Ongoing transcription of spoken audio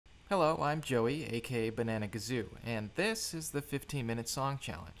Hello, I'm Joey, aka Banana Gazoo, and this is the 15-minute song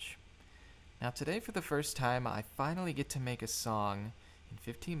challenge. Now today, for the first time, I finally get to make a song in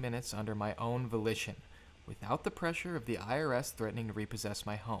 15 minutes under my own volition, without the pressure of the IRS threatening to repossess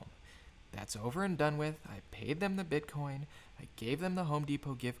my home. That's over and done with. I paid them the Bitcoin, I gave them the Home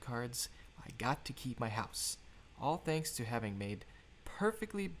Depot gift cards, I got to keep my house. All thanks to having made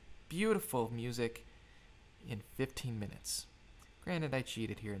perfectly beautiful music in 15 minutes. Granted, I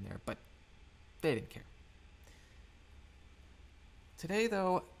cheated here and there, but they didn't care. Today,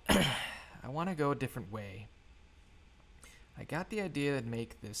 though, I want to go a different way. I got the idea to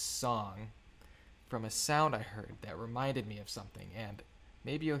make this song from a sound I heard that reminded me of something, and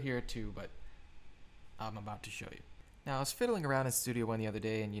maybe you'll hear it too, but I'm about to show you. Now, I was fiddling around in the studio one the other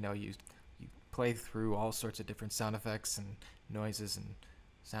day, and you play through all sorts of different sound effects and noises and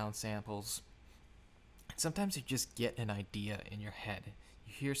sound samples. Sometimes you just get an idea in your head.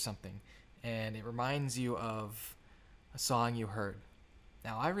 You hear something, and it reminds you of a song you heard.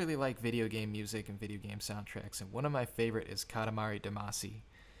 Now, I really like video game music and video game soundtracks, and one of my favorite is Katamari Demacy.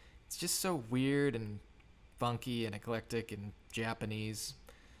 It's just so weird and funky and eclectic and Japanese.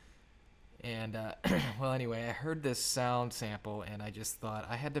 And, well, anyway, I heard this sound sample, and I just thought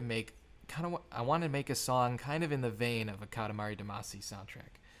I had to make I wanted to make a song kind of in the vein of a Katamari Demacy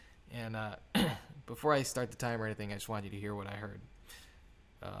soundtrack. And before I start the timer or anything, I just wanted you to hear what I heard.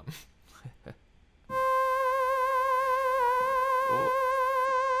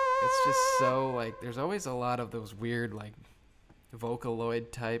 It's just so, like, there's always a lot of those weird, like,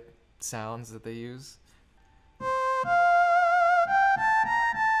 Vocaloid type sounds that they use.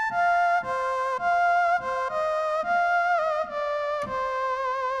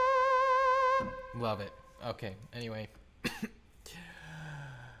 Love it. Okay, anyway.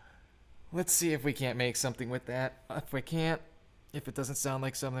 Let's see if we can't make something with that. If we can't, if it doesn't sound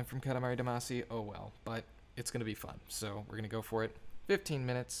like something from Katamari Demacy, oh well. But it's going to be fun, so we're going to go for it. 15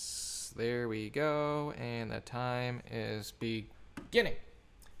 minutes. There we go. And the time is beginning.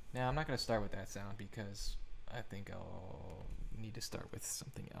 Now, I'm not going to start with that sound because I think I'll need to start with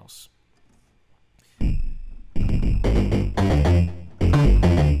something else.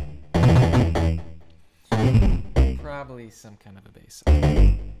 Probably some kind of a bass.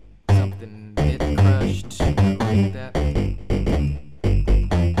 Something bit crushed like that.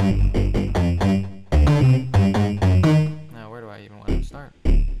 Now, where do I even want to start? I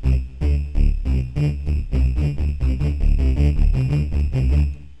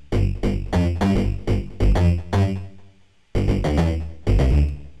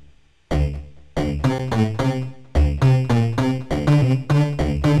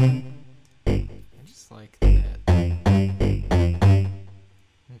just like that.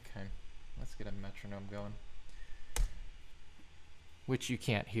 Okay, let's get a metronome going. Which you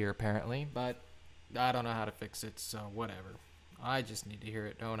can't hear apparently, but I don't know how to fix it, so whatever. I just need to hear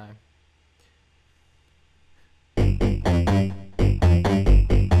it, don't I?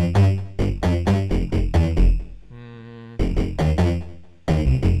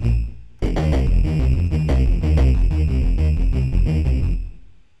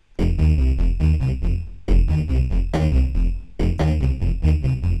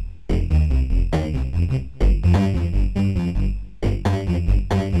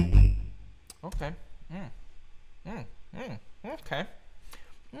 Okay. Okay.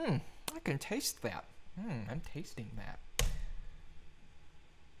 I can taste that. I'm tasting that.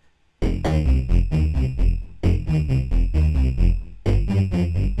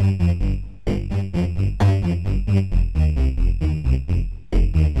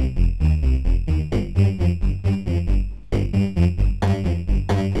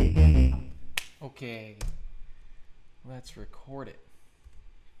 Okay. Let's record it.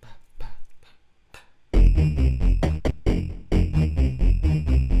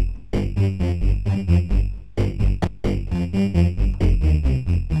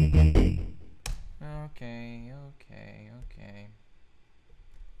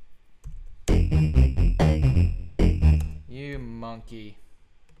 You monkey.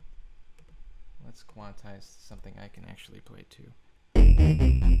 Let's quantize something I can actually play to.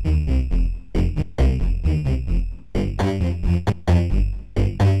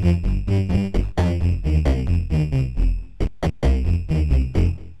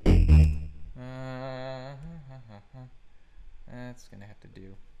 That's gonna have to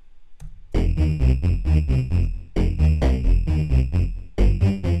do.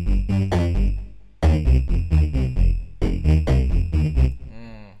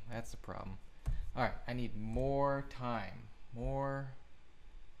 That's the problem. Alright, I need more time. More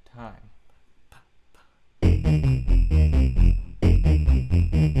time.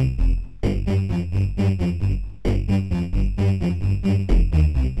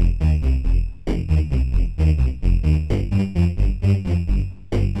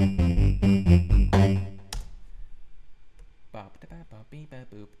 Beep a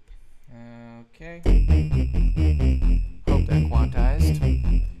boop. Okay. Hope they're quantized.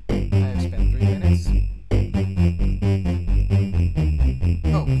 I have spent 3 minutes.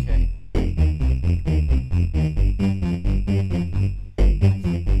 Okay.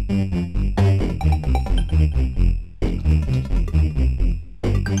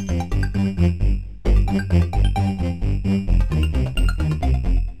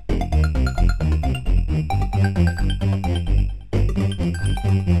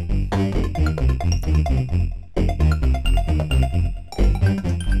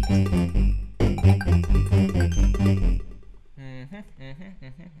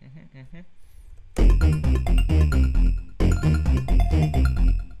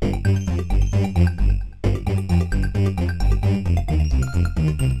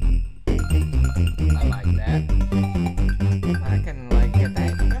 I like that. I can like get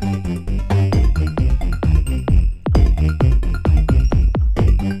that.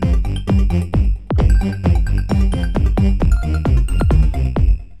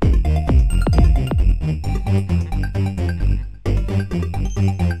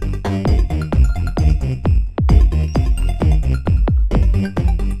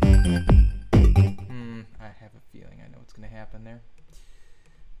 I have a feeling I know what's going to happen there.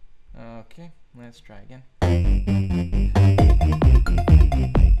 Okay, let's try again.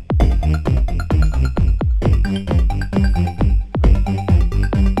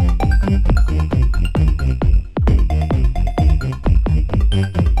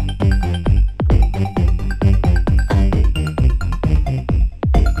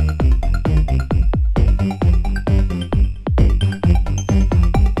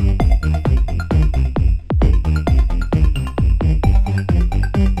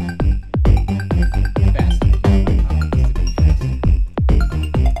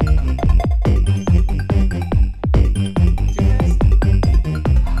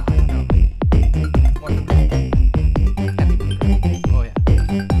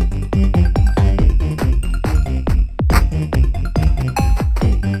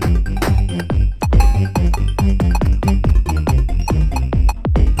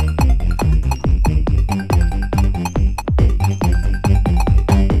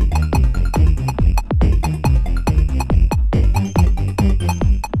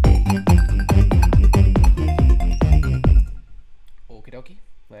 Okie dokie,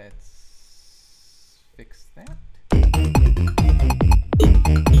 let's fix that.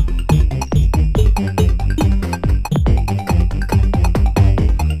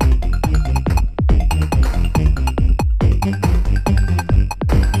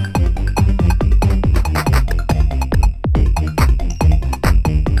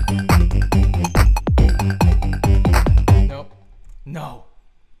 Nope. No.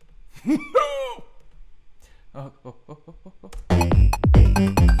 No. Oh, oh, oh, oh, oh, oh.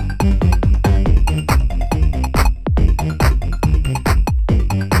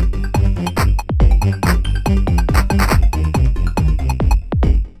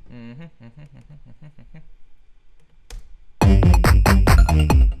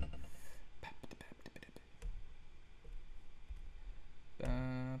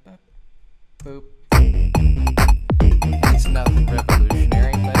 Boop. It's nothing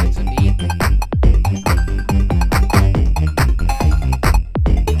revolutionary, but it's a beat.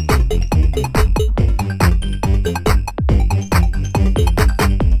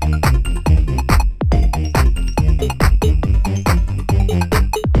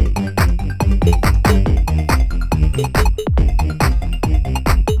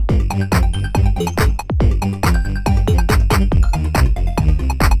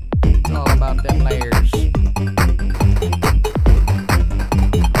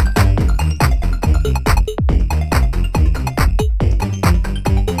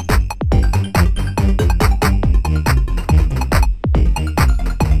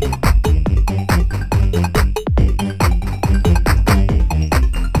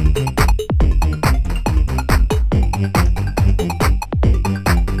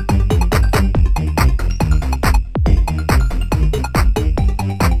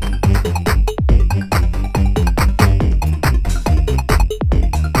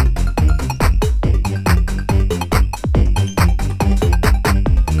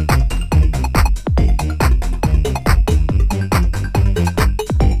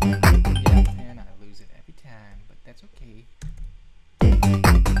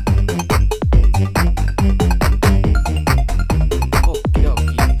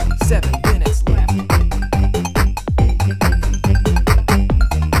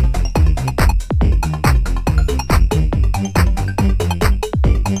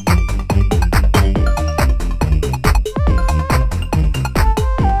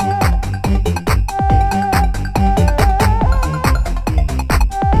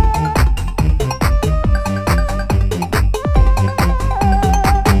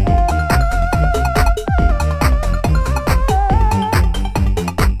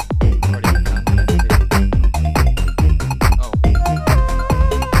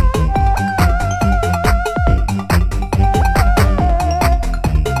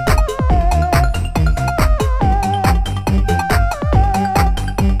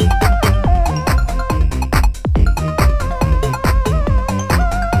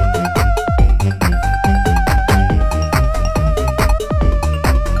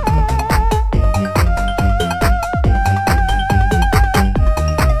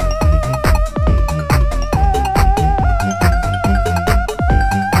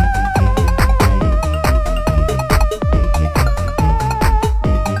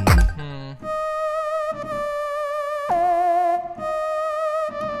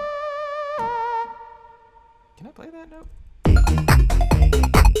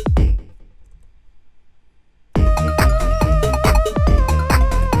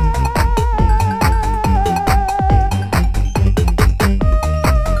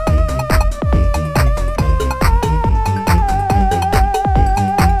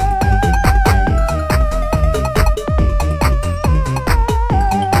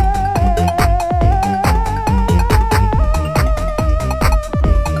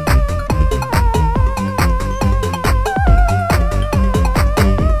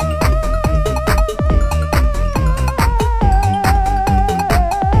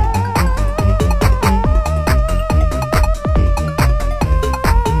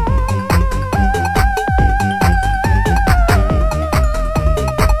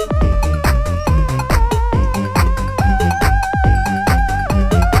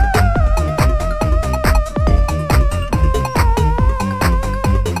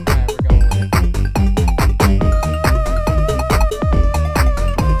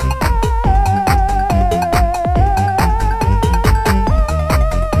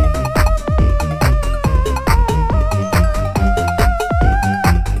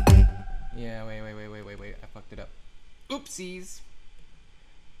 Oopsies.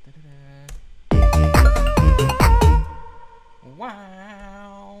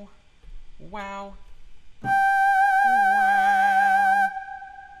 Wow. Wow. Wow.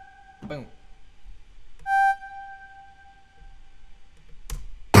 Boom.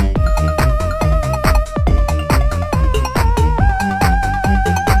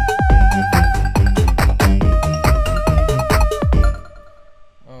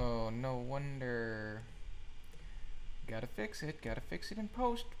 Oh, no wonder. Gotta fix it. Gotta fix it in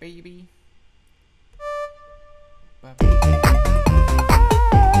post, baby.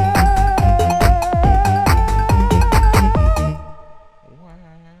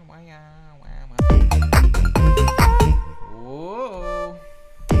 Whoa.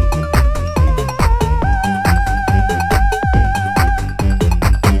 Can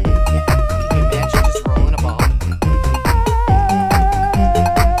you imagine just rolling a ball?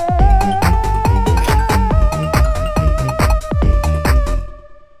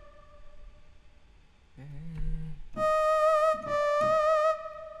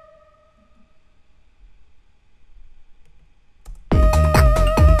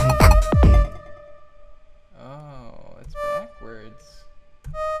 Oh, it's backwards.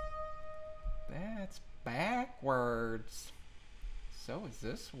 That's backwards. So is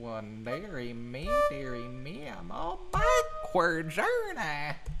this one. Dearie me, I'm all backwards, aren't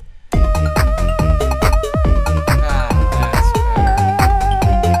I?